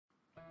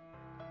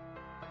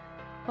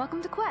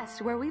Welcome to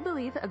Quest, where we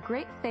believe a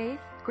great faith,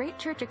 great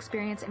church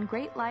experience, and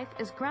great life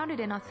is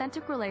grounded in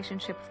authentic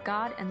relationship with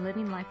God and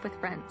living life with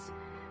friends.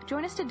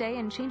 Join us today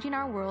in changing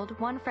our world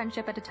one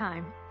friendship at a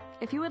time.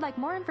 If you would like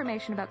more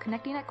information about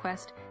connecting at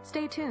Quest,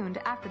 stay tuned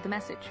after the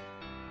message.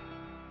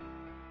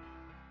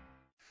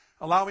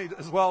 Allow me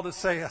as well to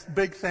say a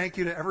big thank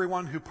you to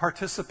everyone who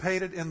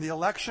participated in the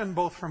election,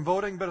 both from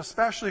voting, but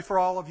especially for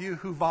all of you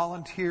who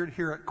volunteered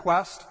here at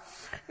Quest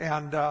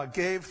and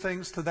gave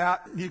things to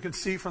that. You can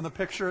see from the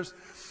pictures,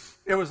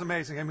 it was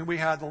amazing. I mean, we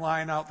had the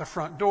line out the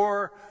front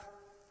door.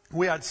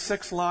 We had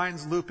 6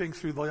 lines looping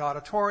through the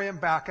auditorium,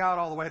 back out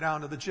all the way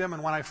down to the gym.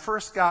 And when I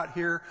first got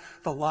here,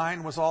 the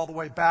line was all the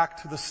way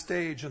back to the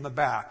stage in the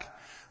back.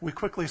 We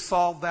quickly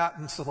solved that,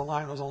 and so the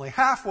line was only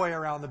halfway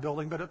around the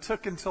building, but it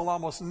took until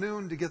almost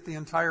noon to get the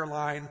entire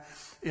line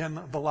in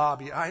the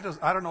lobby. I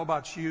don't know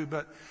about you,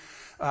 but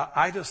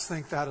I just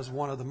think that is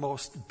one of the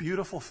most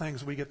beautiful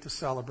things we get to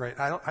celebrate.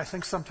 I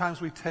think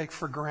sometimes we take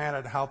for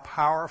granted how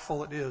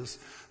powerful it is,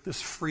 this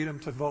freedom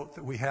to vote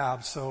that we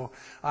have. So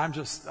I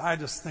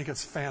just think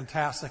it's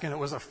fantastic. And it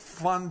was a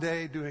fun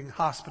day doing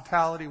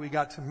hospitality. We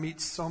got to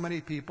meet so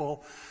many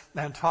people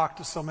and talk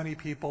to so many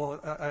people.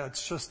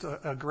 It's just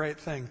a great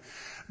thing.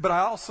 But I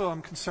also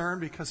am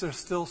concerned because there's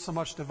still so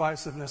much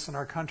divisiveness in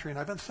our country. And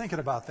I've been thinking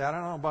about that. I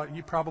don't know about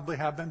you, probably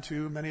have been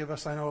too. Many of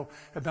us I know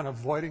have been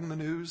avoiding the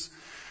news.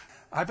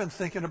 I've been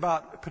thinking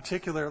about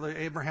particularly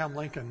Abraham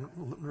Lincoln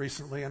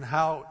recently and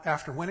how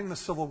after winning the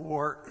Civil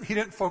War, he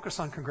didn't focus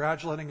on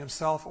congratulating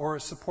himself or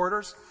his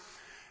supporters,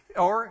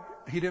 or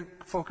he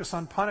didn't focus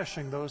on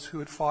punishing those who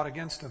had fought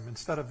against him.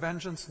 Instead of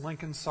vengeance,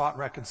 Lincoln sought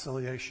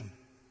reconciliation.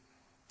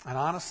 And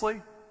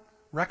honestly,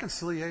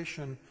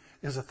 reconciliation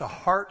is at the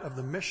heart of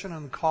the mission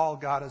and call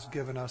God has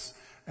given us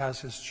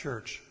as His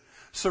church.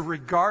 So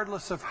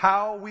regardless of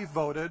how we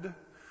voted,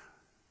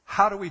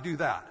 how do we do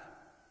that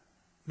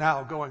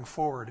now going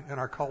forward in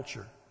our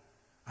culture?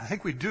 I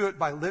think we do it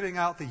by living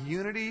out the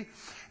unity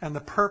and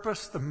the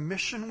purpose, the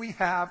mission we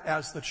have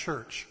as the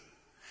church.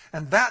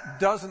 And that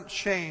doesn't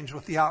change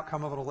with the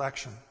outcome of an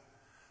election.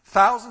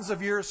 Thousands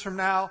of years from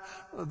now,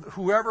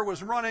 whoever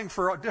was running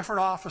for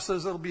different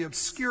offices, it'll be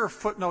obscure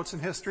footnotes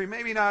in history,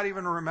 maybe not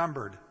even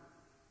remembered.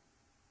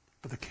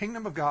 But the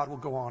kingdom of God will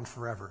go on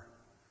forever.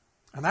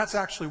 And that's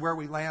actually where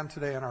we land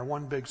today in our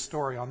one big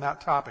story on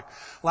that topic.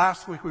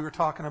 Last week we were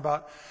talking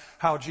about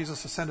how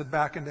Jesus ascended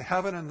back into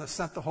heaven and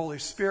sent the Holy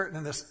Spirit, and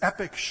in this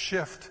epic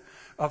shift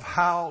of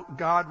how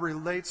God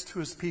relates to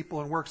His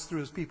people and works through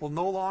His people.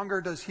 No longer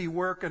does He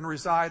work and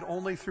reside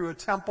only through a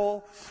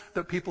temple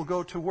that people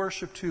go to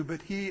worship to,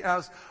 but He,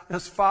 as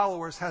His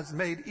followers, has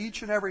made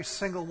each and every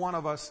single one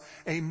of us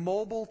a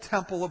mobile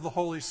temple of the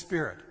Holy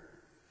Spirit.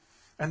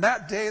 And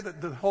that day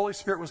that the Holy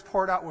Spirit was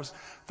poured out,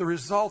 the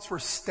results were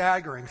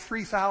staggering.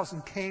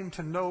 3,000 came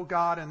to know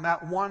God in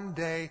that one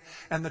day,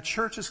 and the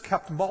church has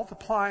kept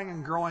multiplying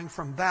and growing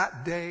from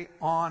that day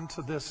on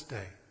to this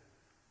day.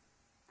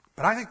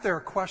 But I think there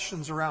are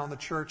questions around the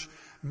church,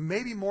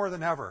 maybe more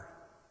than ever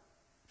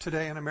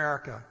today in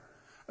America,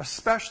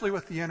 especially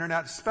with the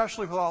internet,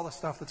 especially with all the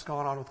stuff that's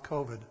going on with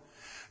COVID.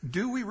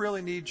 Do we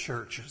really need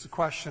church? Is a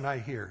question I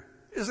hear.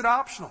 Is it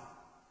optional?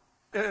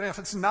 And if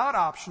it's not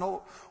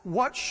optional,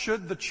 what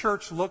should the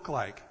church look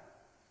like?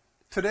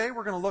 Today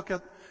we're going to look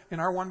at,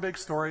 in our one big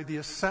story, the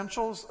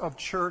essentials of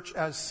church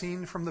as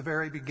seen from the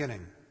very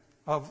beginning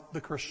of the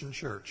Christian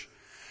church.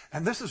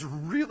 And this is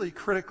really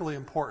critically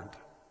important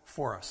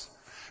for us.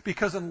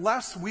 Because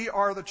unless we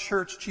are the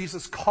church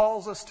Jesus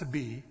calls us to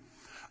be,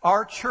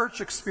 our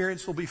church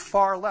experience will be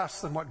far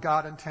less than what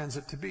God intends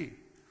it to be.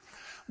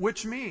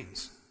 Which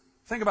means,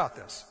 think about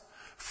this.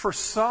 For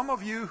some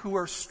of you who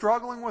are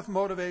struggling with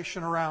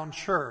motivation around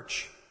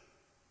church,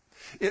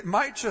 it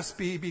might just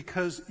be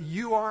because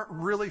you aren't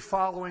really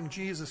following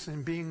Jesus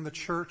in being the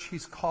church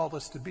He's called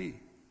us to be.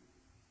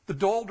 The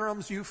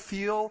doldrums you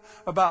feel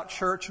about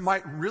church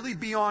might really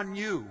be on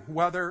you,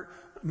 whether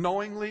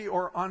knowingly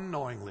or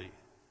unknowingly,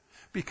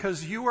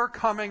 because you are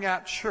coming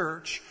at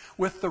church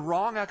with the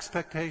wrong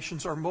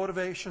expectations or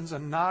motivations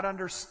and not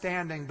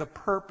understanding the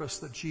purpose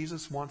that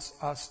Jesus wants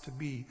us to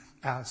be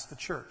as the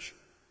church.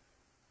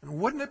 And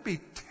wouldn't it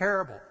be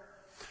terrible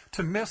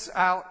to miss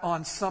out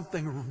on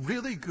something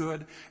really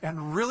good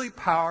and really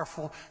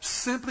powerful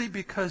simply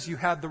because you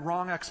had the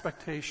wrong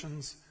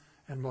expectations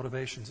and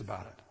motivations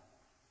about it?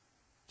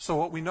 So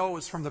what we know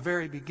is from the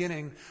very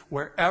beginning,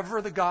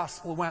 wherever the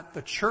gospel went,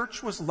 the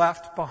church was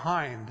left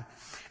behind.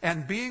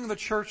 And being the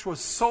church was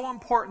so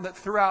important that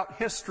throughout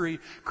history,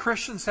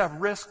 Christians have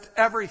risked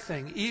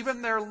everything,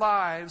 even their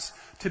lives,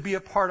 to be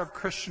a part of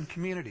Christian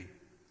community.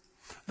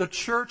 The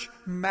church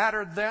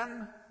mattered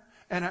then,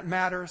 and it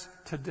matters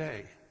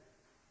today.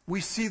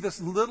 We see this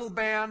little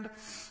band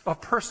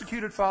of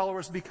persecuted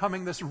followers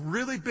becoming this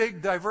really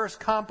big, diverse,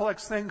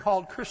 complex thing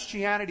called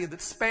Christianity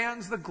that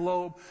spans the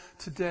globe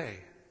today.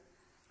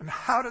 And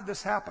how did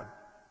this happen?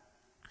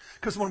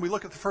 Because when we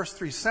look at the first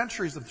 3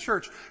 centuries of the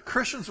church,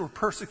 Christians were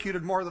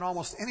persecuted more than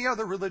almost any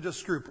other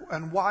religious group.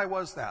 And why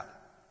was that?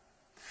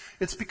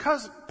 It's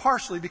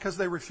partially because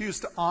they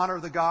refused to honor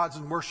the gods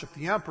and worship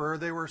the emperor.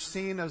 They were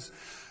seen as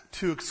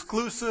too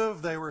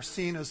exclusive. They were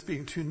seen as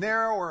being too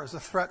narrow or as a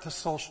threat to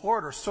social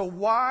order. So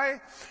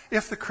why,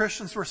 if the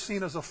Christians were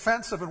seen as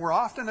offensive and were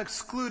often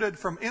excluded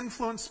from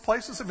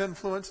places of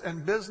influence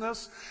and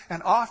business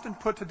and often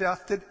put to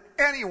death, did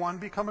anyone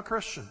become a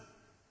Christian?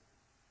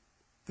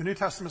 The New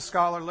Testament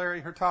scholar Larry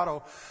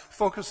Hurtado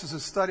focuses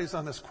his studies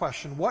on this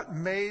question. What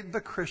made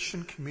the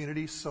Christian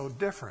community so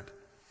different?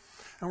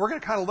 And we're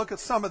going to kind of look at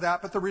some of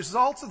that, but the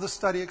results of the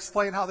study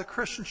explain how the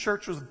Christian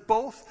church was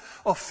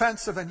both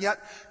offensive and yet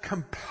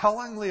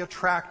compellingly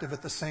attractive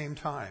at the same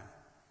time.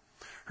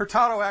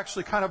 Hurtado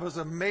actually kind of as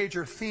a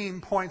major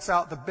theme points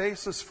out the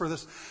basis for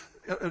this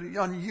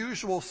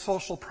unusual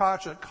social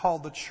project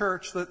called the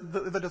church,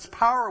 that its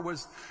power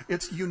was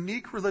its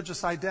unique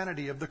religious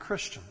identity of the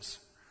Christians.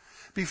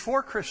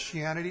 Before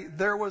Christianity,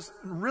 there was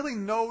really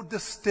no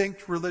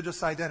distinct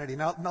religious identity.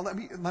 Now let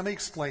me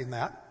explain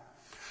that.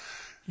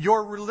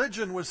 Your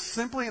religion was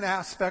simply an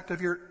aspect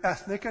of your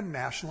ethnic and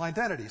national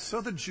identity.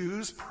 So the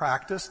Jews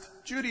practiced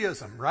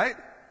Judaism, right?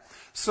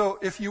 So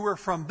if you were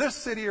from this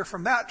city or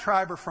from that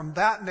tribe or from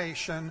that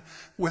nation,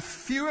 with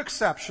few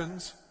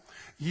exceptions,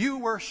 you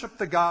worshiped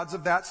the gods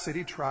of that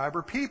city, tribe,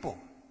 or people.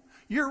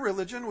 Your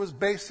religion was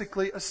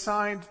basically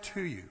assigned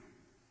to you.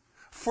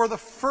 For the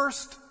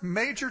first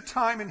major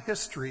time in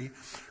history,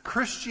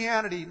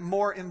 Christianity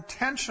more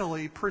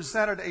intentionally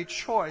presented a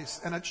choice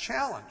and a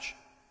challenge,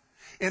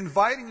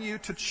 inviting you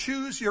to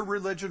choose your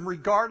religion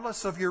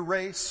regardless of your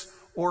race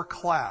or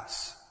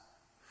class.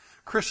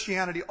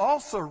 Christianity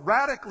also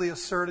radically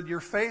asserted your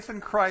faith in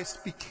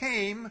Christ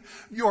became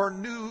your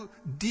new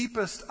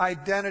deepest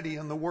identity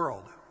in the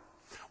world,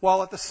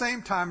 while at the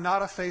same time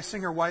not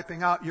effacing or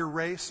wiping out your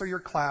race or your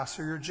class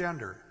or your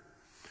gender.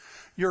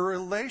 Your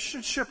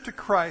relationship to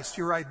Christ,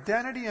 your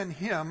identity in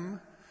Him,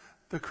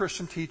 the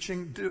Christian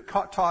teaching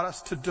taught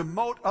us to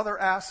demote other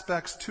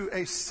aspects to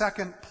a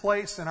second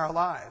place in our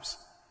lives.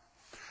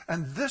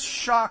 And this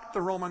shocked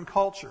the Roman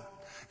culture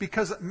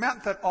because it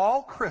meant that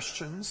all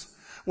Christians,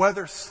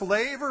 whether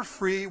slave or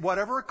free,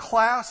 whatever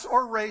class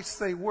or race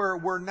they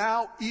were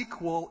now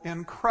equal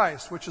in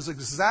Christ, which is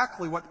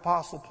exactly what the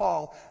Apostle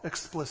Paul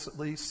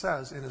explicitly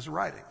says in his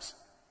writings.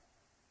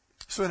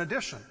 So in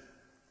addition,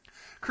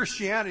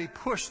 Christianity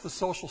pushed the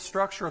social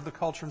structure of the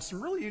culture in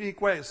some really unique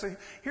ways. So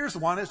here's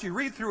one. As you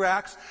read through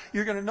Acts,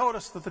 you're going to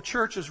notice that the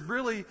church is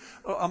really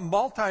a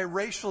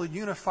multiracially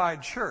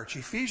unified church.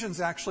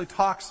 Ephesians actually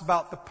talks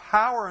about the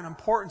power and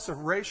importance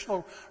of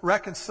racial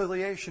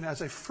reconciliation as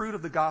a fruit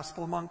of the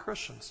gospel among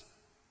Christians.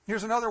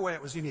 Here's another way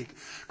it was unique.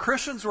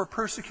 Christians were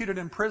persecuted,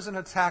 imprisoned,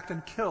 attacked,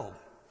 and killed.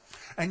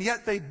 And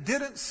yet they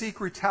didn't seek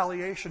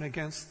retaliation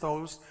against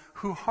those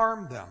who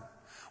harmed them.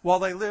 While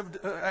they lived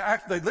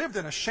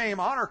in a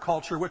shame-honor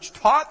culture which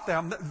taught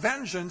them that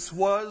vengeance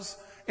was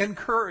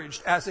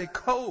encouraged as a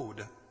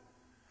code.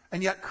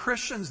 And yet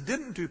Christians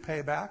didn't do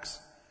paybacks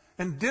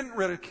and didn't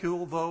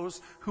ridicule those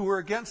who were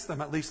against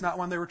them, at least not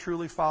when they were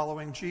truly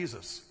following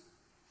Jesus.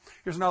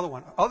 Here's another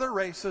one. Other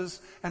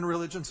races and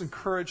religions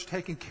encouraged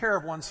taking care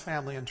of one's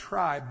family and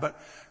tribe, but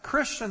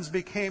Christians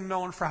became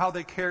known for how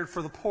they cared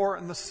for the poor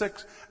and the sick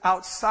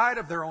outside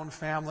of their own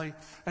family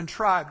and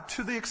tribe,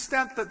 to the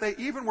extent that they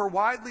even were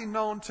widely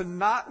known to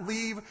not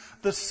leave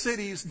the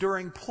cities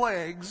during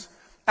plagues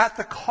at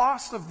the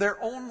cost of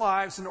their own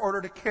lives in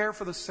order to care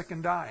for the sick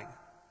and dying.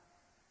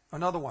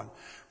 Another one.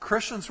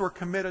 Christians were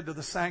committed to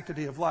the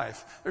sanctity of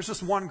life. There's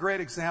just one great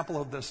example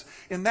of this.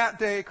 In that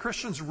day,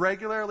 Christians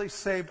regularly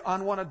saved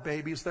unwanted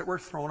babies that were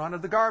thrown onto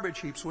the garbage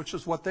heaps, which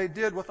is what they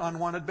did with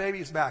unwanted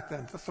babies back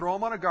then, to throw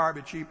them on a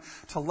garbage heap,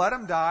 to let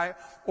them die,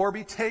 or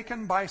be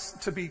taken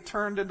to be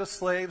turned into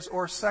slaves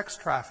or sex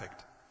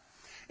trafficked.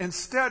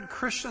 Instead,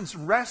 Christians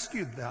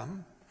rescued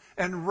them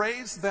and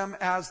raised them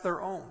as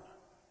their own.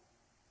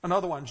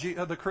 Another one,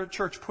 the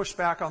church pushed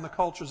back on the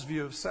culture's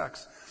view of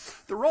sex.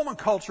 The Roman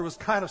culture was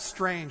kind of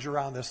strange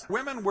around this.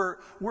 Women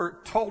were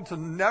told to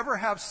never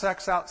have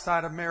sex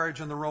outside of marriage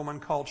in the Roman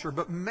culture,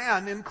 but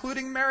men,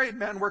 including married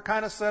men, were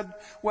kind of said,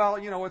 well,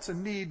 it's a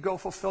need, go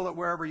fulfill it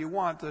wherever you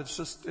want. It's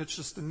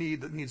just a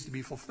need that needs to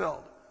be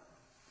fulfilled.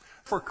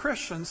 For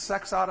Christians,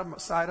 sex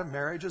outside of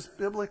marriage is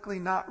biblically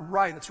not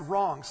right. It's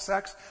wrong.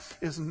 Sex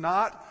is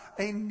not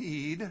a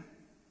need,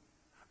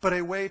 but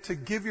a way to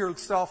give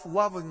yourself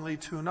lovingly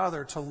to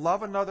another, to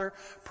love another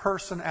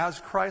person as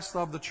Christ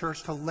loved the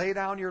church, to lay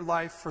down your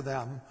life for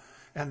them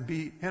and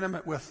be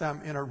intimate with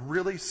them in a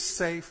really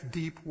safe,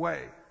 deep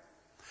way.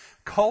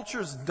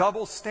 Culture's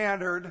double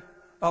standard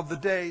of the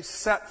day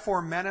set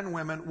for men and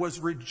women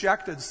was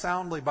rejected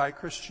soundly by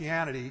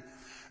Christianity,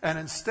 and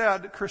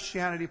instead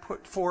Christianity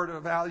put forward a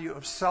value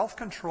of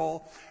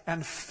self-control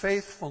and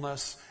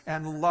faithfulness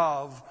and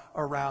love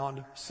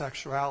around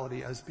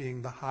sexuality as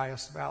being the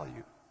highest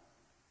value.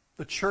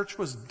 The church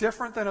was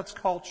different than its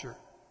culture,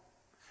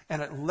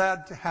 and it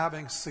led to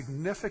having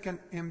significant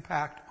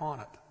impact on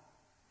it.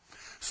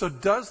 So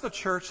does the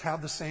church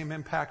have the same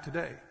impact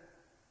today?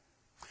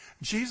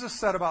 Jesus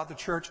said about the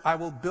church, I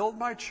will build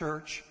my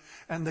church,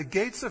 and the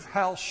gates of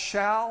hell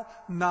shall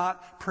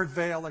not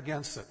prevail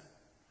against it.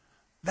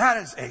 That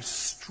is a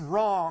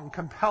strong,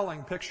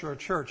 compelling picture of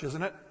church,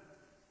 isn't it?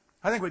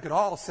 I think we could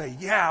all say,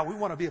 yeah, we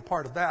want to be a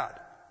part of that.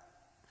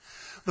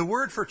 The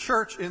word for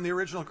church in the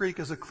original Greek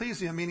is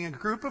ecclesia, meaning a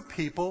group of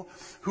people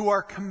who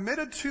are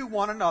committed to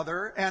one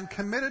another and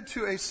committed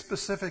to a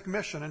specific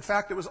mission. In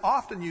fact, it was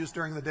often used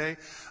during the day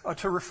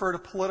to refer to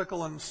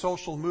political and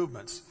social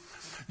movements.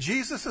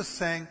 Jesus is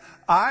saying,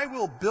 I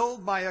will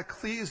build my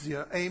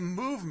ecclesia, a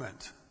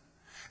movement,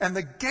 and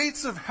the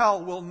gates of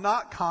hell will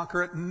not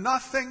conquer it.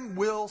 Nothing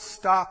will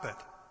stop it.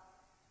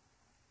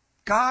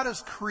 God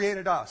has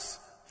created us,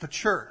 the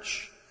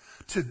church,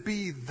 to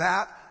be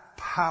that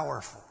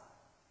powerful.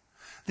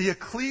 The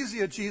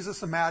ecclesia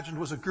Jesus imagined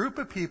was a group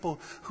of people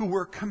who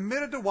were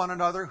committed to one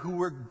another, who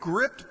were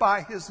gripped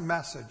by his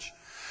message,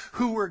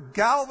 who were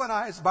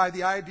galvanized by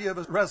the idea of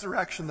a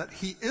resurrection, that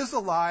he is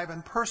alive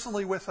and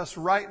personally with us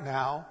right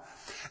now,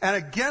 and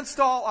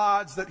against all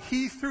odds that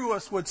he through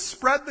us would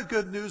spread the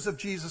good news of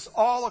Jesus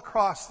all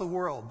across the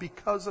world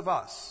because of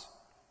us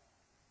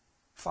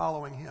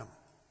following him.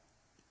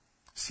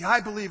 See,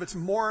 I believe it's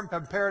more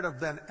imperative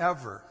than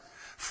ever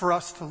for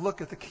us to look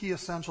at the key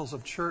essentials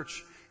of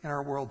church in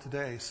our world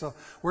today. So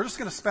we're just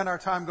going to spend our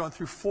time going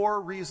through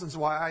 4 reasons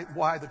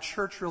why the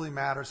church really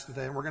matters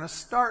today. And we're going to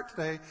start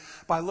today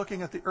by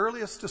looking at the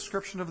earliest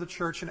description of the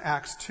church in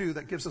Acts 2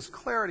 that gives us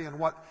clarity on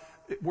what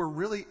we're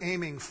really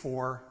aiming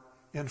for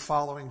in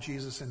following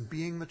Jesus and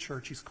being the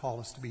church he's called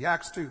us to be.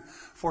 Acts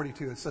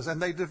 2:42, it says, and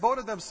they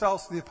devoted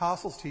themselves to the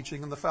apostles'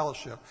 teaching and the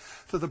fellowship,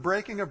 to the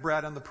breaking of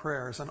bread and the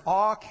prayers. And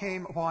awe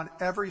came upon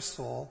every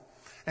soul,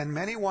 and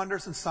many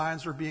wonders and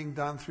signs were being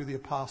done through the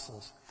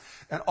apostles.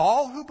 And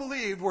all who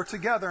believed were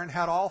together and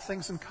had all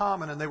things in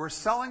common, and they were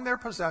selling their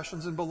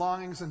possessions and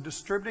belongings and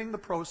distributing the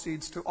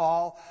proceeds to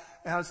all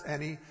as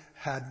any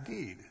had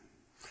need.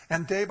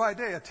 And day by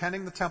day,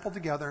 attending the temple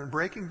together and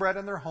breaking bread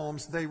in their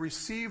homes, they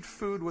received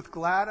food with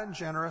glad and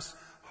generous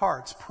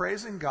hearts,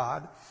 praising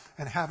God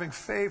and having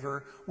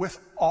favor with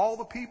all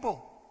the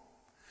people.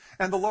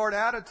 And the Lord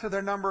added to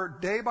their number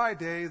day by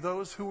day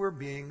those who were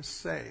being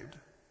saved.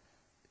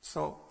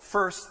 So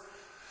first,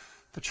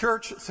 the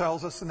church, it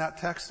tells us in that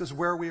text, is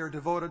where we are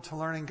devoted to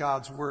learning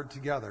God's word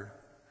together.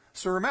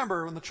 So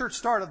remember, when the church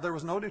started, there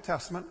was no New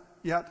Testament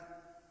yet.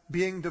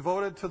 Being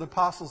devoted to the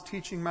apostles'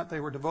 teaching meant they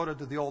were devoted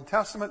to the Old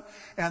Testament,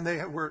 and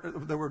they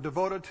were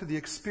devoted to the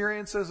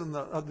experiences and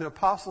the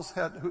apostles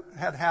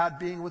had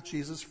being with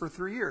Jesus for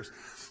 3 years.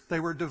 They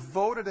were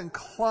devoted and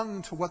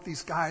clung to what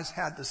these guys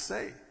had to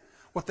say,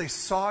 what they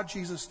saw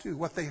Jesus do,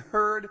 what they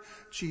heard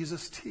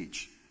Jesus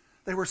teach.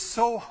 They were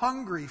so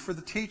hungry for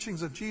the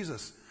teachings of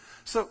Jesus.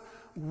 So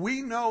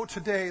we know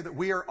today that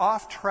we are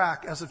off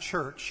track as a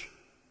church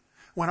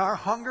when our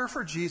hunger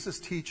for Jesus'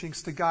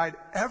 teachings to guide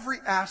every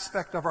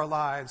aspect of our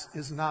lives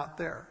is not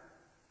there.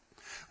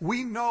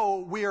 We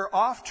know we are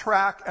off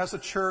track as a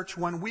church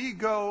when we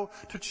go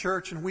to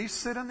church and we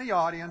sit in the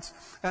audience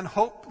and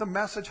hope the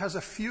message has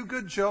a few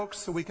good jokes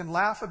so we can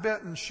laugh a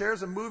bit and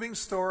shares a moving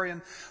story,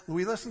 and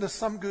we listen to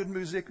some good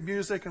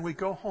music and we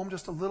go home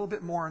just a little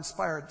bit more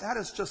inspired. That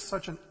is just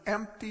such an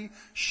empty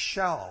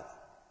shell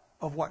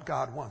of what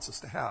God wants us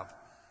to have.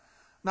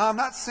 Now, I'm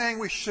not saying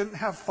we shouldn't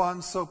have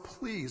fun, so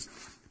please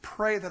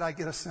pray that I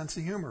get a sense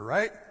of humor,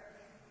 right?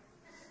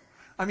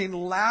 I mean,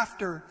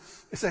 laughter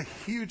is a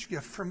huge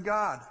gift from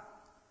God.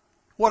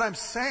 What I'm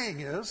saying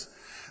is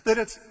that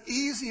it's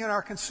easy in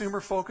our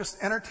consumer-focused,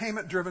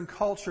 entertainment-driven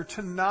culture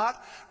to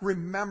not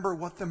remember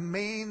what the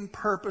main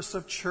purpose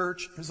of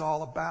church is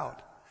all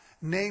about.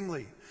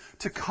 Namely,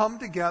 to come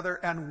together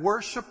and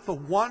worship the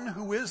one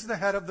who is the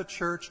head of the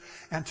church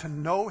and to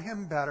know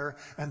him better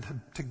and to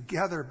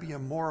together be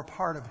more a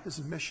part of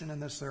his mission in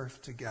this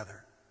earth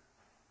together.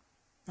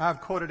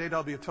 I've quoted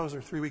A.W.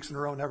 Tozer 3 weeks in a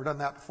row, never done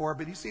that before,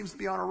 but he seems to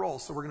be on a roll,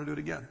 so we're going to do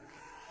it again.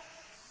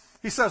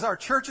 He says, our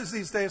churches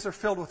these days are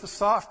filled with a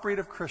soft breed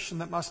of Christian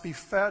that must be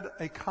fed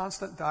a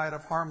constant diet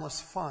of harmless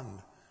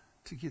fun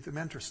to keep them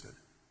interested.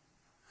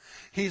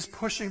 He's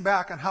pushing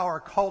back on how our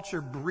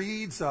culture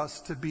breeds us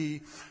to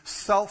be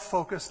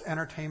self-focused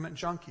entertainment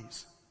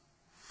junkies.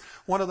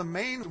 One of the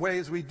main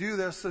ways we do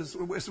this is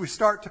we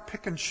start to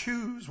pick and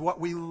choose what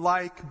we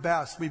like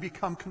best. We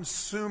become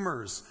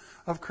consumers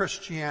of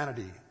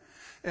Christianity.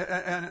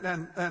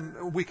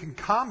 And we can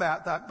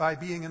combat that by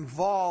being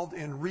involved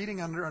in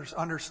reading and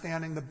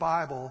understanding the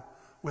Bible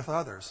with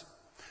others.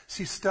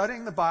 See,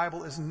 studying the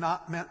Bible is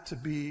not meant to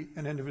be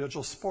an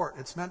individual sport.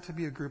 It's meant to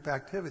be a group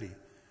activity.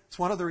 It's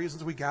one of the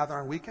reasons we gather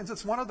on weekends.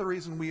 It's one of the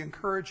reasons we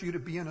encourage you to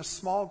be in a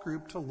small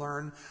group to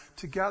learn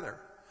together.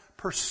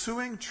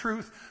 Pursuing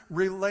truth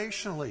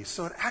relationally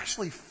so it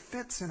actually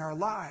fits in our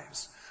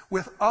lives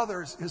with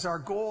others is our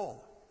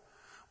goal.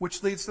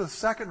 Which leads to the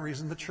second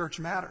reason the church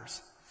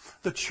matters.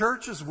 The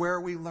church is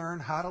where we learn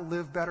how to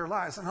live better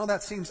lives. I know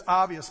that seems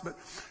obvious, but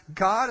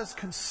God is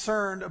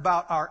concerned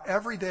about our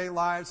everyday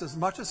lives as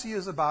much as he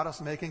is about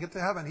us making it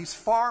to heaven. He's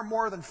far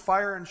more than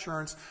fire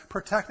insurance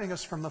protecting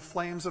us from the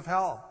flames of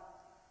hell.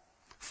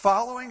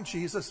 Following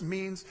Jesus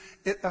means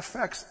it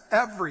affects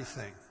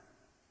everything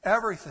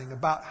Everything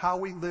about how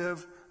we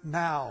live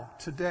now,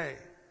 today.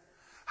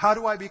 How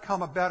do I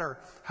become a better,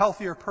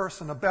 healthier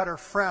person, a better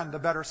friend, a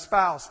better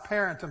spouse,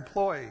 parent,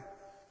 employee?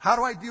 How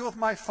do I deal with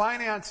my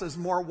finances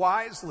more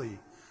wisely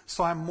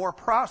so I'm more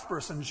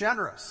prosperous and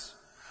generous?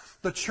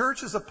 The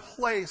church is a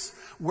place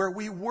where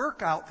we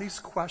work out these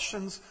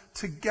questions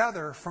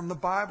together from the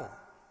Bible.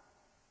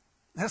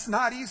 And it's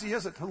not easy,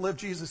 is it, to live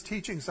Jesus'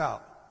 teachings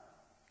out?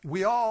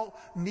 We all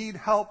need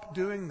help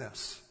doing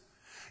this.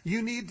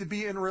 You need to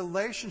be in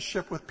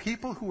relationship with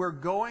people who are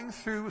going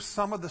through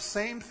some of the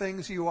same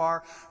things you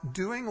are,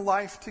 doing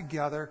life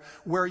together,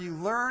 where you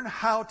learn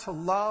how to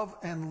love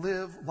and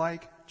live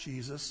like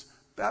Jesus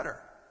better.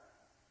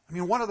 I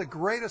mean, one of the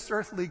greatest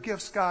earthly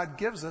gifts God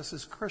gives us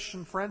is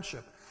Christian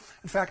friendship.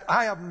 In fact,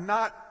 I have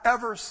not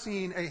ever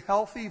seen a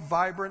healthy,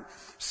 vibrant,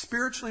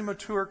 spiritually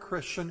mature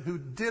Christian who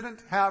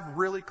didn't have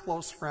really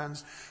close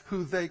friends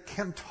who they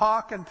can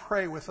talk and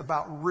pray with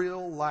about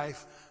real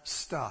life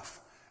stuff.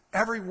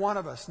 Every one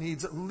of us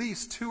needs at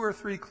least 2 or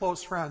 3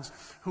 close friends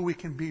who we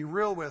can be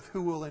real with,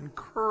 who will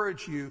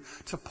encourage you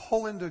to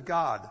pull into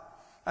God.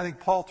 I think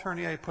Paul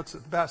Tournier puts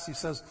it best. He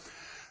says,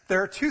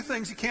 there are 2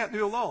 things you can't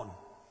do alone.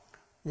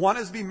 One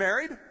is be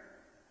married,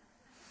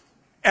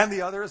 and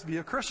the other is be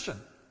a Christian.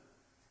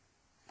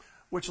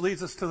 Which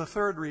leads us to the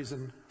third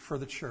reason for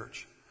the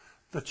church.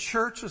 The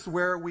church is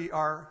where we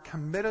are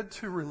committed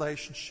to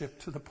relationship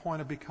to the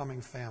point of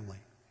becoming family.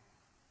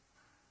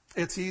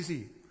 It's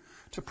easy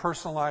to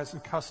personalize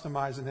and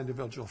customize an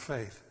individual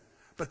faith.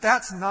 But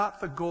that's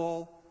not the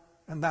goal,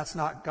 and that's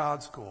not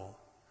God's goal.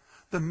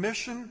 The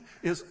mission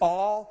is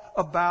all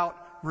about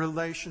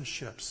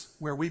relationships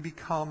where we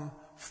become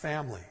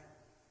family.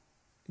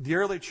 The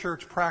early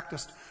church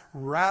practiced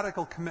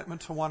radical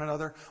commitment to one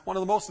another. One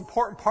of the most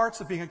important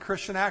parts of being a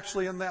Christian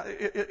actually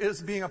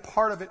is being a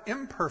part of an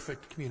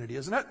imperfect community,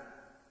 isn't it?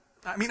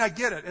 I mean, I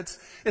get it.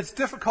 It's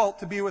difficult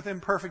to be with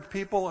imperfect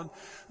people and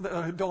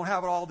who don't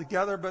have it all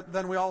together, but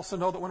then we also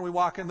know that when we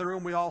walk in the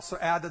room, we also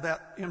add to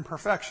that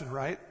imperfection,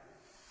 right?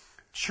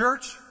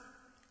 Church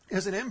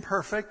is an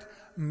imperfect,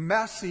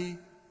 messy,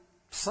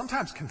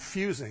 sometimes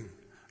confusing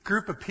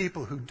group of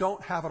people who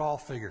don't have it all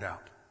figured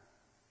out.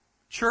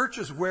 Church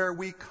is where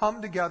we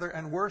come together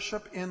and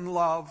worship in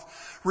love,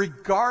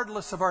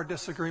 regardless of our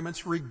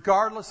disagreements,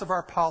 regardless of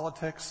our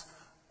politics.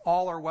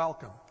 All are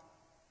welcome.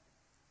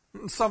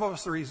 Some of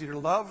us are easier to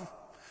love,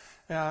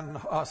 and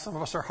some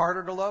of us are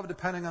harder to love,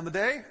 depending on the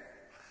day.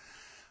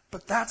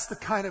 But that's the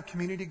kind of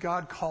community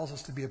God calls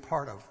us to be a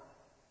part of.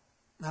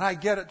 And I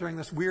get it, during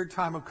this weird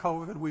time of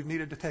COVID, we've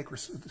needed to take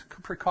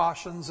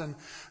precautions, and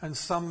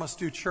some must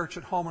do church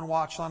at home and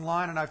watch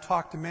online. And I've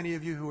talked to many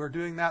of you who are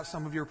doing that.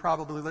 Some of you are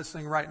probably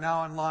listening right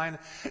now online.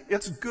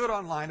 It's good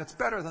online. It's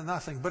better than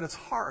nothing, but it's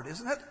hard,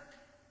 isn't it?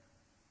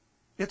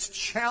 It's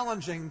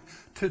challenging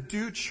to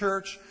do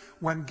church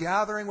when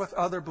gathering with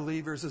other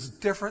believers is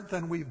different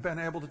than we've been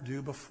able to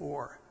do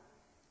before.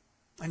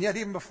 And yet,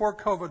 even before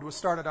COVID was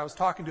started, I was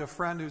talking to a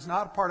friend who's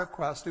not a part of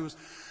Quest,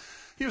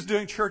 he was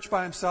doing church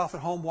by himself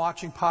at home,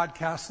 watching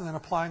podcasts and then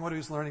applying what he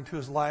was learning to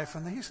his life.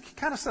 And he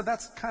kind of said,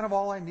 that's kind of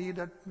all I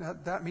need.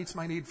 That meets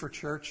my need for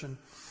church. And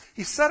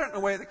he said it in a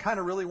way that kind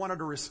of really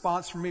wanted a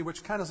response from me,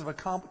 which kind of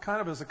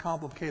is a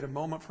complicated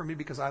moment for me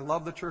because I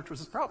love the church, which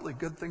is probably a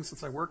good thing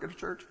since I work at a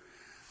church.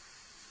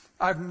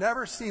 I've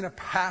never seen a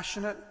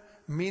passionate,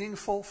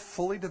 meaningful,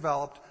 fully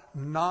developed,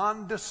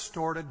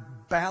 non-distorted,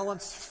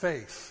 balanced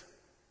faith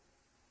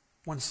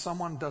when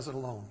someone does it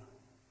alone.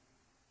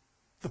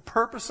 The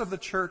purpose of the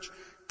church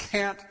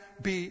can't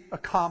be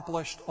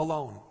accomplished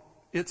alone.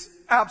 It's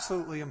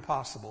absolutely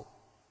impossible.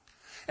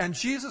 And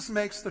Jesus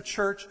makes the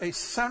church a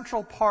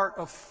central part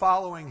of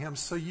following him,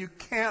 so you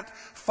can't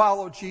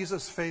follow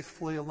Jesus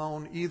faithfully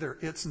alone either.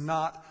 It's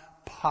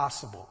not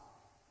possible.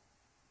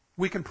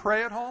 We can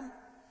pray at home.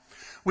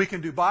 We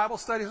can do Bible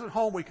studies at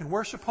home. We can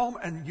worship home,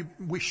 and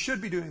we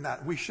should be doing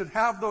that. We should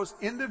have those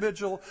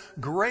individual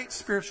great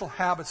spiritual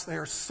habits. They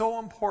are so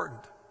important.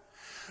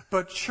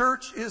 But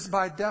church is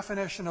by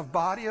definition a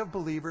body of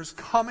believers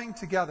coming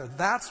together.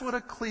 That's what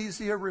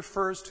ecclesia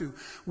refers to.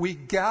 We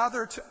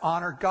gather to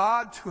honor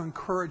God, to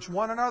encourage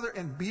one another,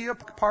 and be a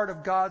part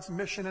of God's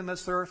mission in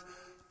this earth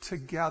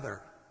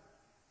together.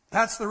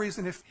 That's the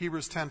reason if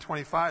Hebrews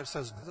 10:25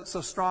 says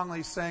so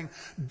strongly, saying,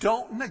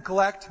 don't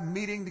neglect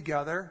meeting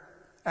together,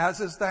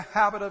 as is the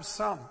habit of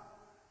some,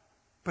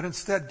 but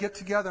instead get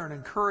together and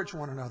encourage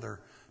one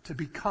another to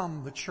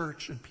become the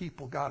church and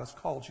people God has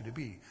called you to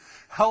be.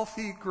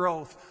 Healthy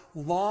growth,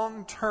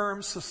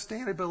 long-term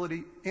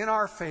sustainability in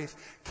our faith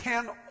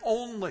can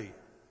only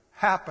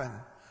happen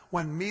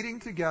when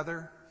meeting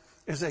together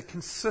is a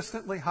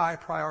consistently high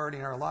priority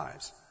in our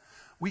lives.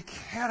 We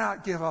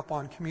cannot give up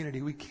on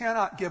community. We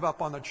cannot give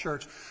up on the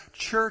church.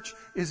 Church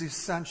is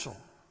essential.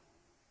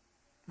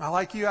 Now,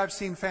 like you, I've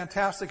seen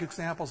fantastic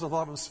examples of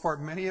love and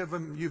support. Many of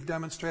them you've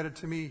demonstrated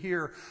to me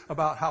here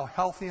about how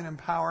healthy and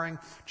empowering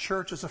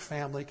church as a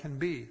family can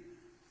be.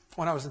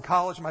 When I was in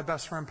college, my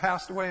best friend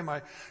passed away.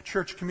 My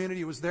church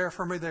community was there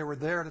for me. They were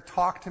there to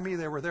talk to me.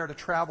 They were there to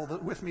travel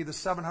with me the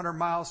 700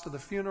 miles to the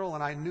funeral,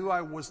 and I knew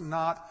I was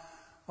not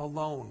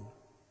alone.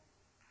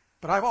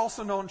 But I've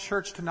also known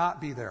church to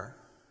not be there.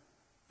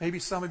 Maybe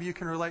some of you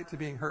can relate to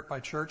being hurt by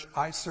church.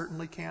 I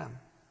certainly can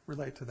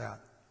relate to that.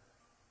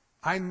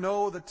 I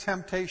know the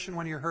temptation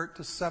when you're hurt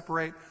to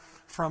separate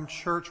from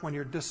church, when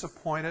you're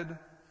disappointed.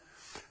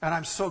 And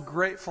I'm so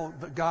grateful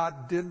that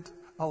God didn't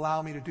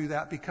allow me to do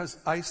that, because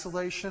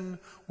isolation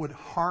would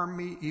harm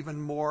me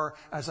even more,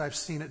 as I've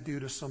seen it do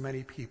to so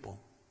many people.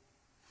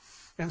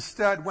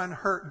 Instead, when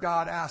hurt,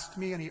 God asked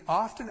me, and He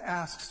often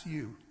asks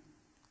you,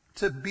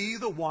 to be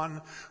the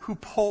one who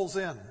pulls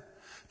in,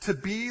 to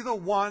be the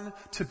one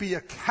to be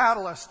a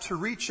catalyst to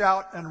reach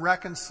out and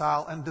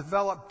reconcile and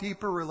develop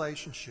deeper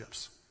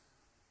relationships.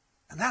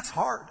 And that's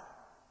hard.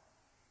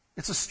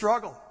 It's a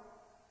struggle,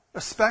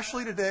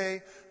 especially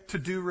today, to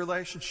do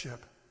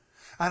relationship.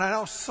 And I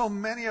know so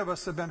many of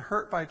us have been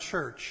hurt by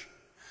church.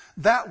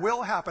 That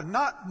will happen,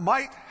 not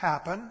might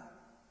happen.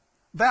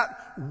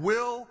 That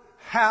will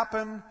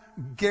happen,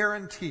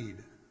 guaranteed.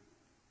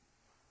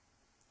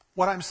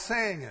 What I'm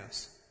saying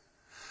is,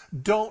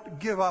 don't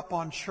give up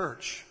on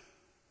church.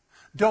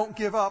 Don't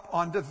give up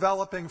on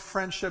developing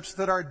friendships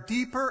that are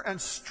deeper and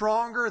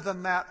stronger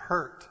than that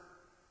hurt.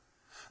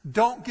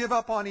 Don't give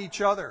up on each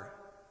other.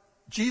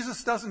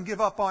 Jesus doesn't give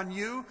up on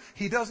you.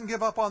 He doesn't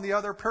give up on the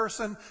other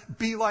person.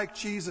 Be like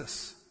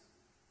Jesus.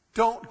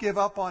 Don't give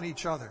up on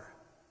each other.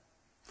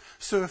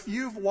 So if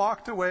you've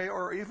walked away,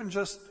 or even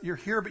just you're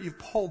here but you've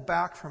pulled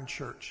back from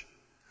church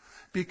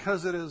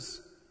because it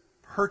has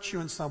hurt you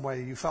in some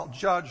way, you felt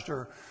judged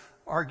or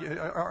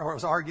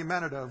was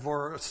argumentative,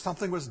 or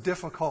something was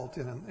difficult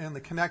in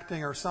the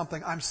connecting or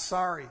something, I'm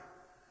sorry.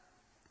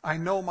 I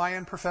know my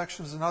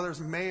imperfections and others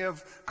may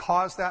have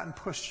caused that and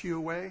pushed you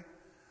away.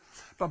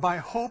 But my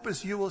hope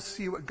is you will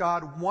see what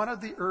God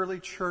wanted the early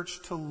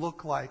church to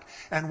look like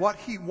and what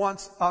He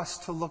wants us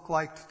to look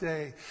like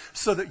today,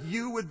 so that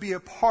you would be a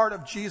part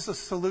of Jesus'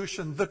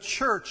 solution, the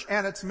church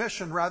and its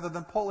mission, rather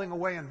than pulling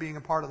away and being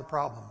a part of the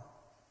problem.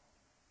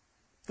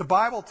 The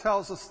Bible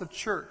tells us the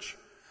church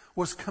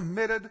was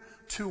committed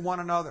to one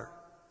another,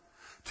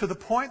 to the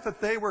point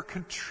that they were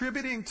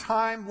contributing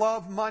time,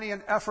 love, money,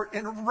 and effort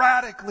in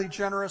radically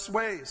generous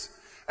ways.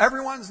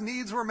 Everyone's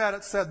needs were met.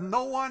 It said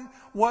no one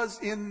was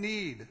in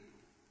need.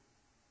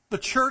 The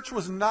church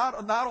was not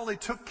only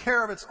took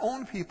care of its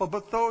own people,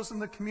 but those in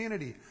the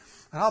community.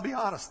 And I'll be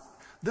honest,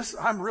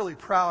 I'm really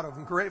proud of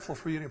and grateful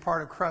for you to be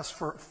part of Crest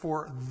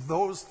for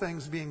those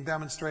things being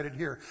demonstrated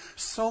here.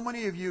 So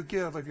many of you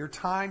give of your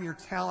time, your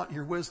talent,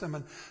 your wisdom,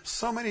 and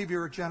so many of you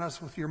are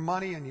generous with your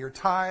money and your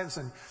tithes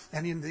and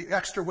in the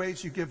extra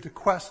ways you give to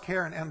Quest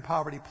Care and End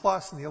Poverty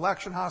Plus and the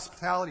election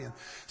hospitality, and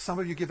some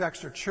of you give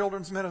extra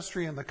children's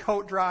ministry and the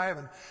coat drive,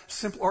 and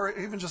or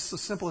even just as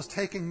simple as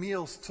taking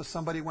meals to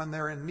somebody when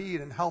they're in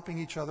need and helping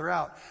each other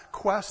out.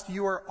 Quest,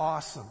 you are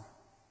awesome.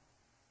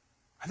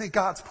 I think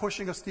God's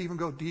pushing us to even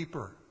go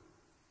deeper.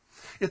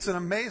 It's an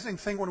amazing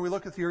thing when we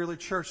look at the early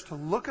church to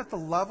look at the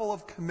level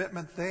of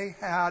commitment they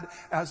had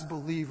as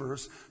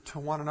believers to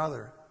one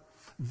another.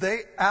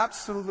 They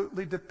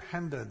absolutely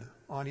depended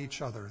on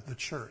each other, the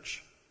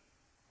church.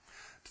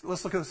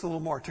 Let's look at this a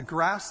little more. To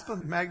grasp the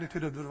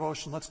magnitude of the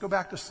devotion, let's go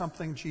back to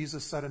something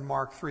Jesus said in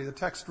Mark 3. The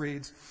text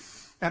reads,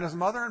 "And his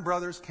mother and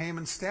brothers came,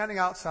 and standing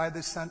outside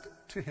they sent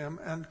to him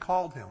and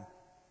called him.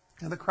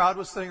 And the crowd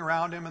was sitting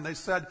around him, and they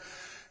said,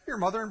 'Your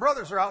mother and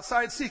brothers are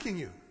outside seeking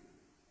you.'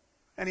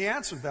 And he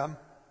answered them,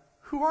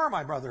 'Who are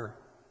my mother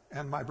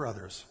and my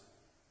brothers?'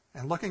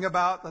 And looking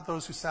about at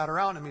those who sat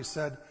around him, he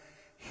said,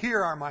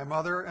 'Here are my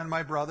mother and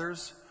my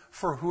brothers,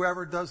 for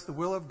whoever does the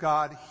will of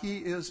God, he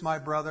is my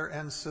brother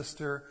and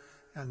sister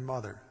and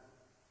mother.'"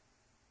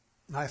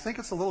 And I think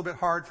it's a little bit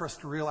hard for us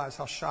to realize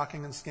how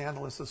shocking and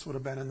scandalous this would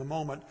have been in the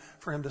moment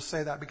for him to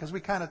say that, because we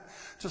kind of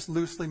just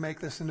loosely make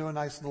this into a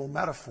nice little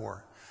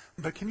metaphor.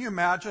 But can you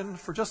imagine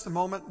for just a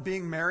moment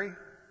being Mary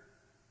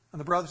and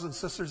the brothers and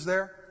sisters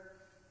there?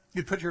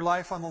 You'd put your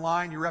life on the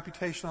line, your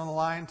reputation on the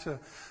line to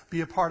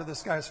be a part of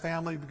this guy's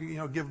family,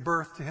 give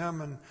birth to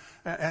him.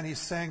 And he's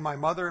saying, "My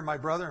mother and my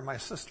brother and my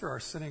sister are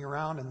sitting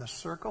around in this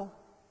circle."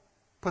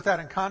 Put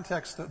that in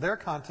context, their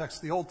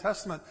context. The Old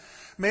Testament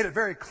made it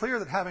very clear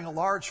that having a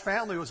large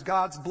family was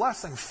God's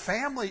blessing.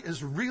 Family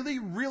is really,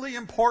 really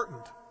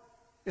important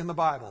in the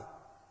Bible.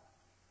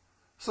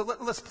 So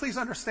let's please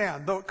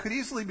understand, though it could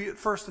easily be at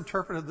first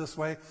interpreted this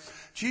way,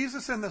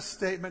 Jesus in this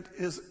statement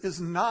is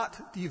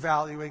not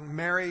devaluing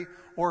Mary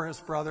or his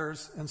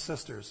brothers and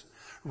sisters.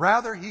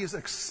 Rather, he is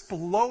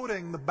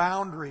exploding the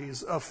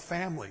boundaries of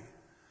family,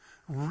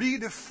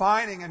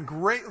 redefining and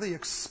greatly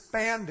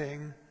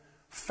expanding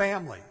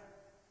family.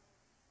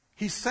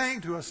 He's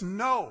saying to us,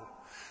 no,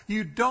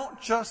 you don't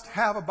just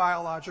have a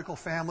biological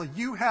family,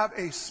 you have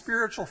a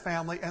spiritual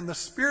family, and the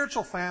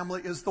spiritual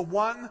family is the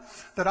one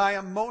that I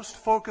am most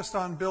focused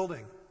on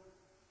building.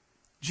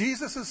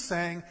 Jesus is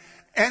saying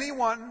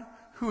anyone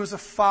who is a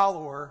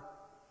follower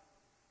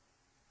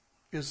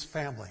is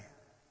family.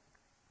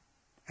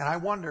 And I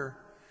wonder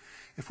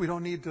if we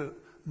don't need to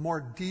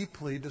more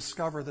deeply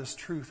discover this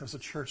truth as a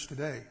church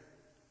today.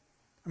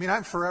 I mean,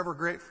 I'm forever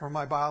grateful for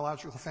my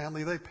biological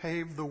family. They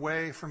paved the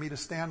way for me to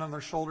stand on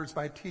their shoulders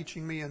by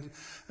teaching me and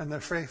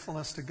their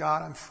faithfulness to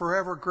God. I'm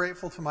forever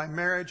grateful to my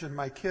marriage and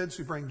my kids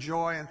who bring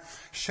joy and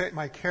shape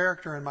my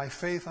character and my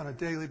faith on a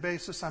daily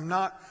basis. I'm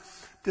not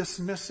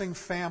dismissing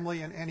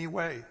family in any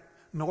way,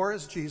 nor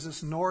is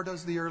Jesus, nor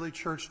does the early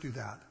church do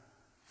that.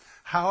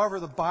 However,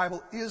 the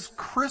Bible is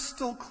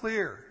crystal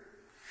clear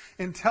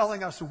in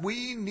telling us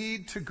we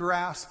need to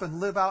grasp and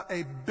live out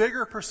a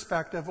bigger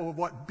perspective of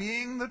what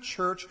being the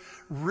church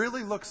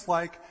really looks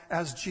like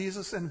as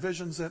Jesus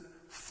envisions it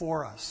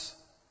for us.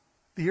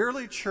 The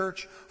early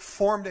church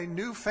formed a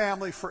new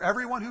family for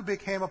everyone who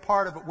became a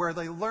part of it, where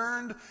they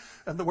learned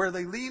and where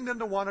they leaned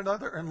into one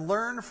another and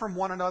learned from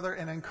one another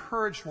and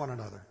encouraged one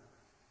another.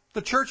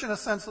 The church, in a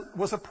sense,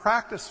 was a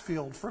practice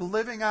field for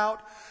living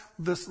out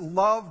this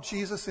love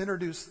Jesus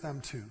introduced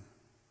them to.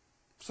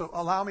 So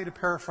allow me to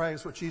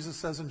paraphrase what Jesus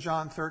says in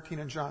John 13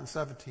 and John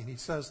 17. He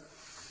says,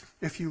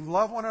 "If you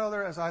love one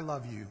another as I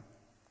love you,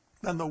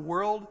 then the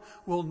world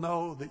will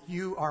know that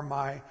you are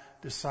my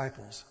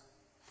disciples."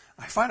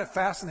 I find it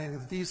fascinating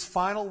that these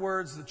final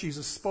words that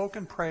Jesus spoke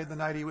and prayed the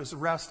night he was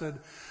arrested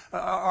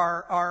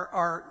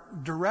are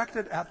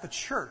directed at the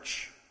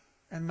church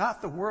and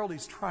not the world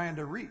he's trying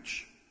to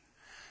reach.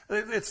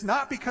 It's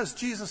not because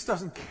Jesus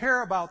doesn't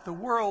care about the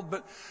world,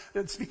 but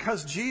it's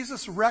because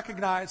Jesus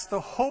recognized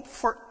the hope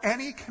for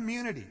any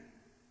community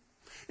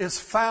is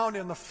found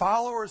in the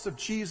followers of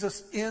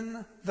Jesus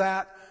in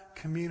that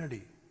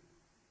community.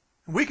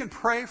 We can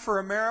pray for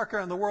America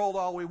and the world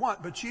all we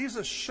want, but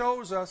Jesus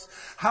shows us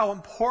how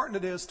important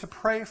it is to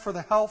pray for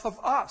the health of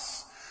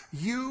us,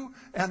 you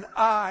and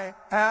I,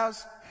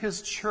 as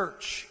His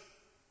church.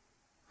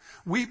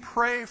 We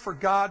pray for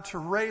God to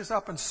raise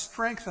up and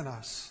strengthen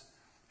us,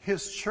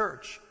 His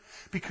church,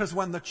 because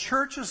when the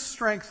church is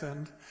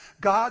strengthened,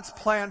 God's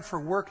plan for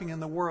working in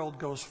the world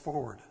goes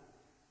forward.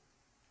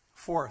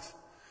 Fourth,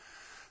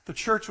 the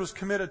church was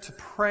committed to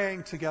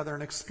praying together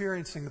and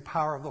experiencing the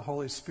power of the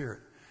Holy Spirit.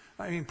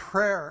 I mean,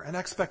 prayer and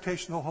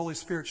expectation of the Holy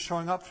Spirit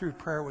showing up through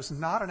prayer was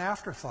not an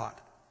afterthought.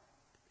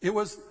 It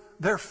was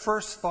their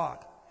first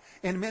thought.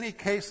 In many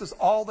cases,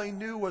 all they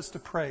knew was to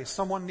pray.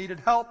 Someone needed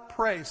help,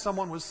 pray.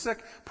 Someone was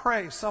sick,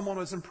 pray. Someone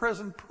was in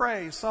prison,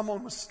 pray.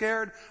 Someone was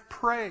scared,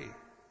 pray.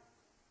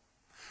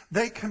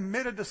 They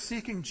committed to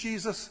seeking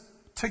Jesus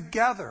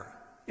together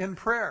in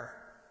prayer.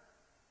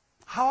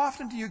 How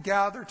often do you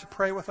gather to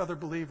pray with other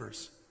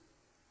believers?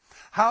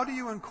 How do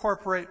you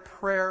incorporate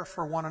prayer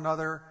for one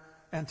another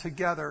and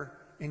together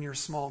in your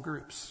small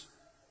groups?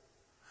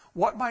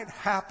 What might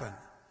happen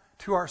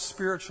to our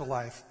spiritual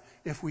life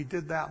if we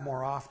did that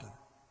more often?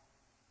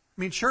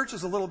 I mean, church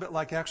is a little bit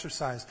like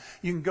exercise.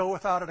 You can go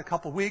without it a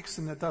couple weeks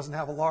and it doesn't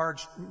have a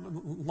large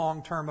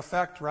long-term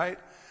effect, right?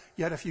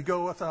 Yet if you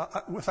go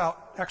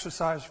without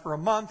exercise for a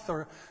month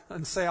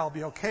and say, I'll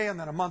be okay, and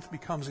then a month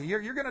becomes a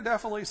year, you're going to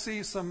definitely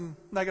see some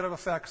negative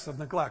effects of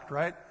neglect,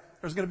 right?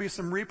 There's going to be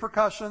some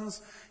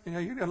repercussions. You know,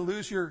 you're going to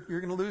lose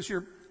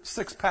your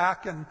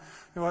six-pack, and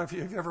you know, if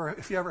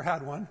you ever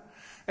had one,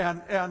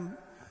 and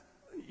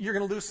you're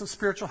going to lose some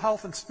spiritual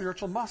health and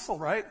spiritual muscle,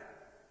 right?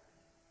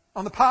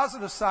 On the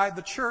positive side,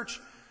 the church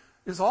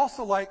is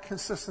also like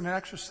consistent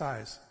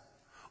exercise.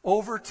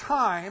 Over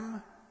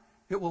time,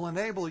 it will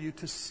enable you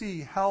to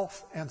see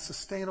health and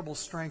sustainable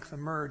strength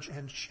emerge,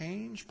 and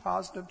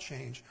positive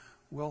change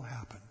will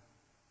happen.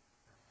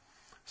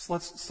 So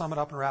let's sum it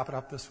up and wrap it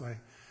up this way.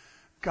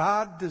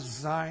 God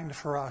designed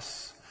for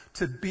us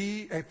to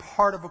be a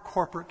part of a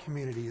corporate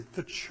community,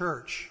 the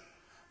church,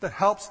 that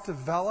helps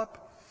develop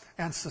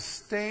and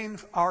sustain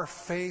our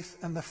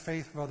faith and the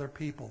faith of other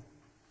people.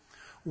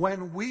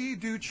 When we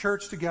do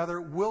church together,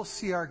 we'll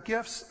see our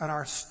gifts and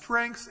our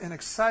strengths in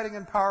exciting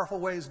and powerful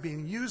ways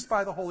being used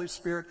by the Holy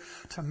Spirit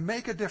to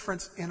make a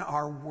difference in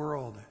our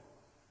world.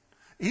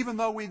 Even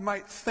though we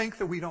might think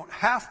that we don't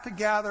have to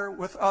gather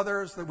with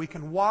others, that we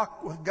can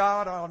walk with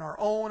God on our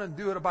own and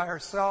do it by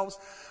ourselves,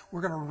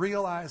 we're going to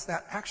realize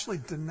that actually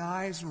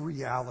denies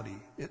reality.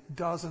 It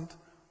doesn't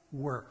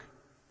work.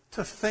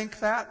 To think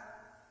that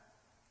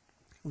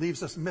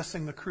leaves us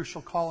missing the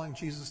crucial calling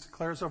Jesus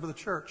declares over the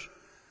church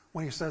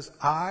when He says,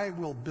 I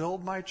will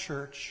build my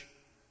church,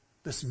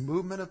 this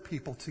movement of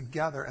people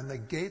together, and the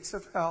gates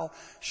of hell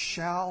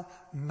shall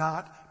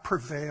not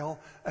prevail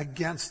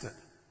against it.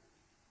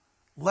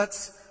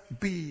 Let's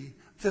be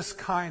this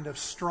kind of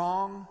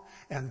strong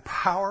and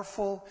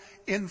powerful,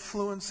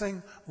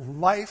 influencing,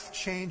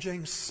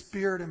 life-changing,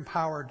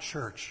 Spirit-empowered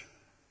church.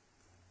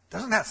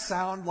 Doesn't that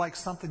sound like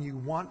something you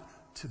want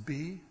to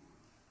be?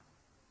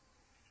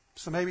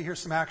 So maybe here's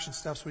some action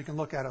steps we can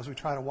look at as we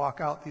try to walk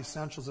out the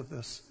essentials of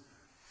this.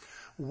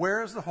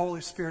 Where is the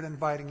Holy Spirit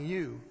inviting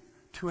you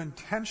to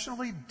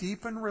intentionally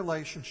deepen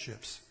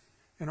relationships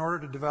in order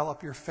to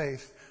develop your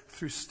faith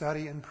through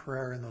study and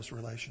prayer in those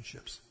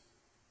relationships?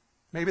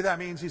 Maybe that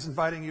means he's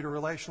inviting you to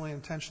relationally,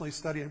 intentionally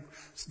study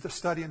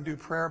and do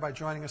prayer by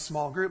joining a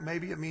small group.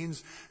 Maybe it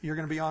means you're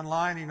going to be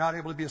online and you're not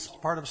able to be a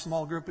part of a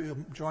small group, but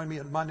you'll join me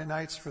on Monday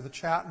nights for the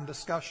chat and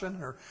discussion.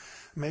 Or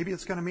maybe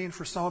it's going to mean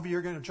for some of you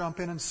you're going to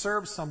jump in and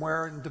serve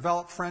somewhere and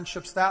develop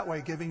friendships that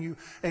way, giving you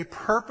a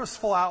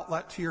purposeful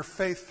outlet to your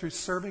faith through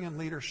serving and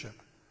leadership.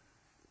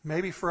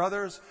 Maybe for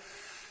others,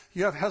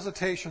 you have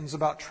hesitations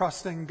about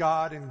trusting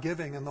God and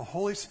giving, and the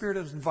Holy Spirit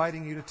is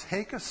inviting you to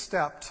take a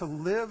step to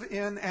live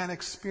in and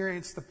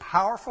experience the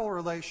powerful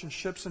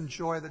relationships and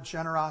joy that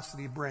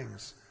generosity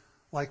brings,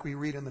 like we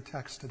read in the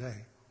text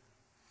today.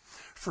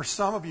 For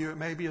some of you, it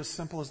may be as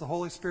simple as the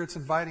Holy Spirit's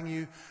inviting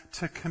you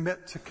to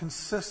commit to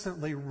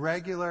consistently,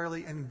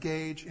 regularly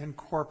engage in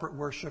corporate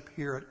worship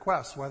here at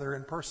Quest, whether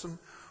in person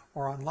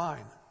or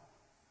online.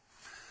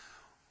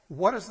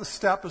 What is the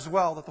step as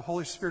well that the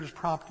Holy Spirit is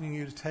prompting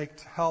you to take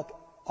to help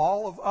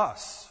all of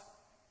us,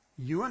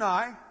 you and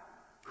I,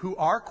 who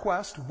are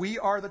Quest, we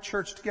are the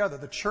church together.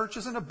 The church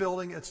isn't a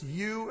building, it's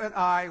you and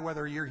I,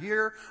 whether you're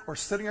here or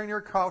sitting on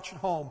your couch at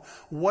home.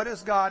 What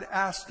is God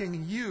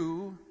asking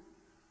you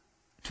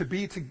to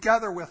be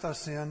together with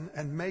us in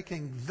and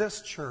making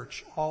this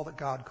church all that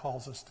God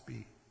calls us to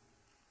be?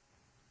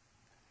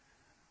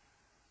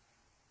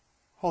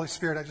 Holy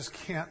Spirit, I just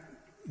can't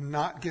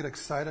not get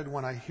excited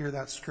when I hear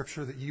that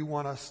scripture that you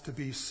want us to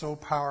be so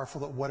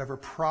powerful that whatever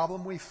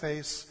problem we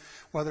face,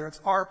 whether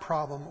it's our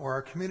problem or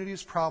our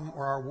community's problem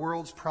or our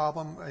world's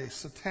problem, a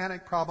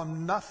satanic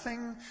problem,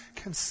 nothing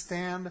can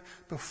stand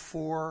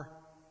before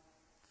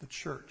the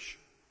church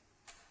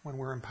when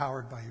we're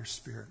empowered by your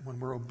Spirit, when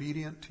we're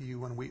obedient to you,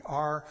 when we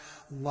are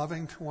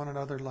loving to one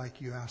another like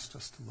you asked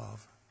us to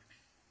love.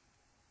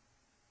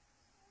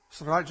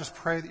 So Lord, I just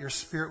pray that your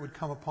Spirit would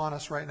come upon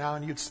us right now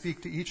and you'd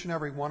speak to each and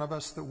every one of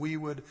us, that we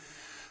would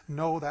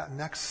know that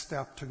next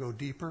step to go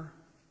deeper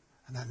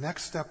and that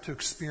next step to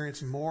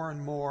experience more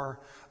and more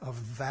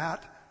of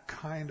that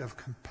kind of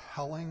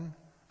compelling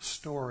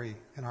story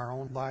in our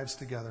own lives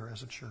together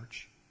as a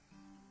church.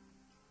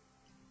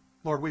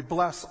 Lord, we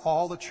bless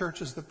all the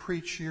churches that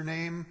preach your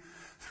name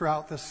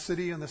throughout this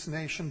city and this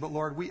nation, but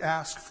Lord, we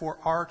ask for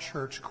our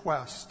church,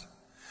 Quest,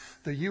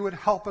 that you would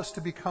help us to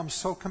become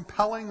so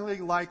compellingly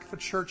like the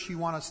church you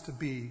want us to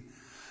be,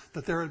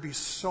 that there would be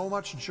so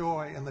much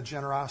joy in the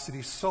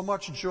generosity, so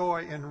much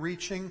joy in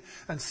reaching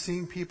and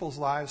seeing people's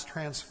lives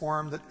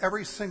transformed, that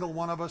every single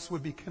one of us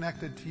would be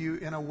connected to you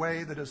in a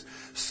way that is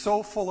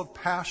so full of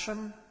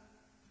passion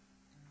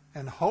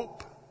and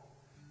hope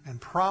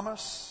and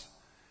promise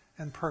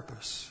and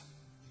purpose,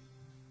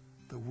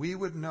 that we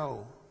would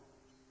know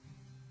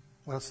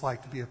what it's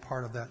like to be a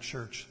part of that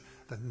church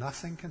that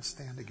nothing can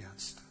stand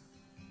against.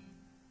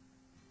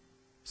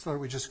 So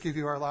Lord, we just give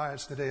you our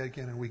lives today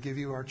again, and we give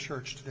you our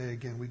church today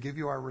again. We give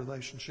you our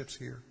relationships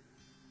here.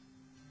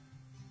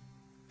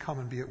 Come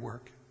and be at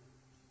work.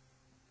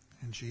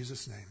 In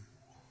Jesus' name,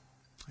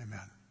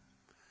 amen.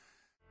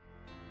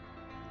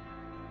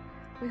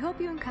 We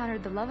hope you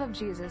encountered the love of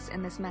Jesus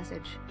in this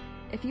message.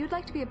 If you'd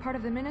like to be a part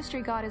of the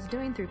ministry God is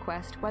doing through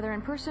Quest, whether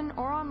in person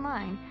or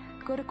online,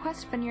 go to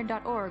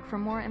questvineyard.org for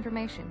more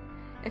information.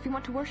 If you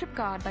want to worship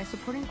God by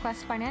supporting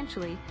Quest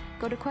financially,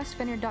 go to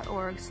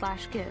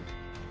questvineyard.org/give.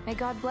 May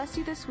God bless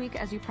you this week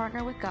as you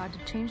partner with God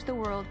to change the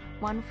world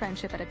one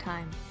friendship at a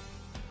time.